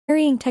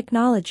Erying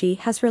technology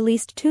has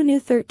released two new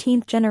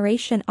 13th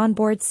generation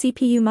onboard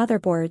CPU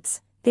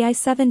motherboards, the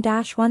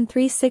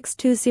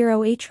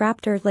i7-13620H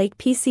Raptor Lake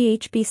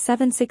PCHB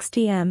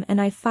 760M and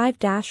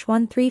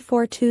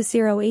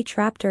i5-13420H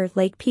Raptor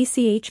Lake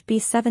PCHB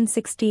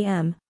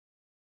 760M.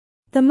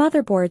 The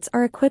motherboards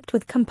are equipped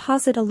with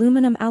composite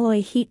aluminum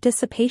alloy heat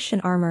dissipation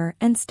armor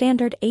and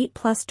standard 8+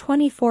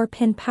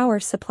 24-pin power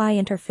supply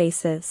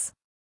interfaces.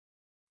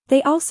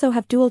 They also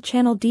have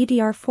dual-channel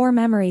DDR4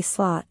 memory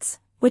slots,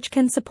 which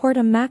can support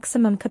a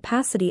maximum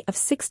capacity of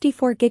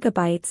 64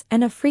 GB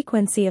and a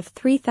frequency of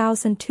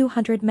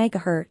 3200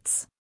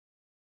 MHz.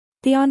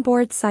 The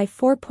onboard SI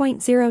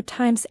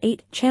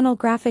 4.0x8 channel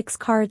graphics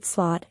card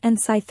slot and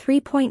SI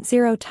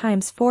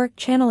 3.0x4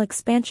 channel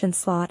expansion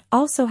slot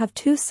also have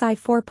two SI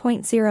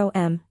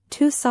 4.0M,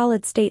 two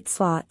solid-state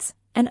slots,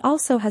 and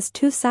also has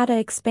two SATA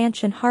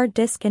expansion hard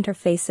disk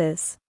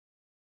interfaces.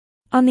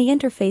 On the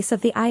interface of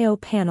the I/O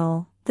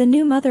panel, the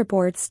new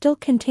motherboard still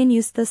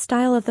continues the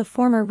style of the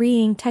former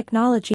Erying technology